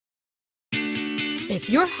If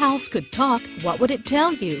your house could talk, what would it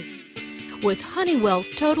tell you? With Honeywell's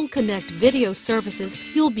Total Connect video services,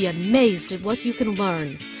 you'll be amazed at what you can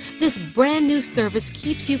learn. This brand new service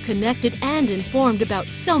keeps you connected and informed about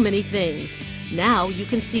so many things. Now you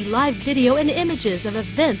can see live video and images of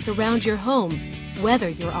events around your home, whether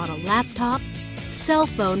you're on a laptop, cell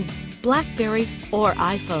phone, BlackBerry, or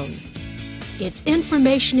iPhone. It's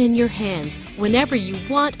information in your hands whenever you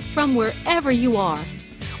want, from wherever you are.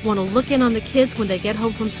 Want to look in on the kids when they get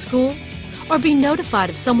home from school? Or be notified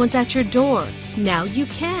if someone's at your door? Now you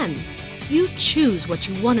can. You choose what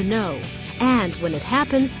you want to know, and when it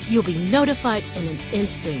happens, you'll be notified in an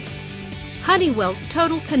instant. Honeywell's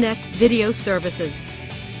Total Connect video services.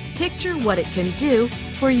 Picture what it can do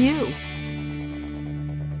for you.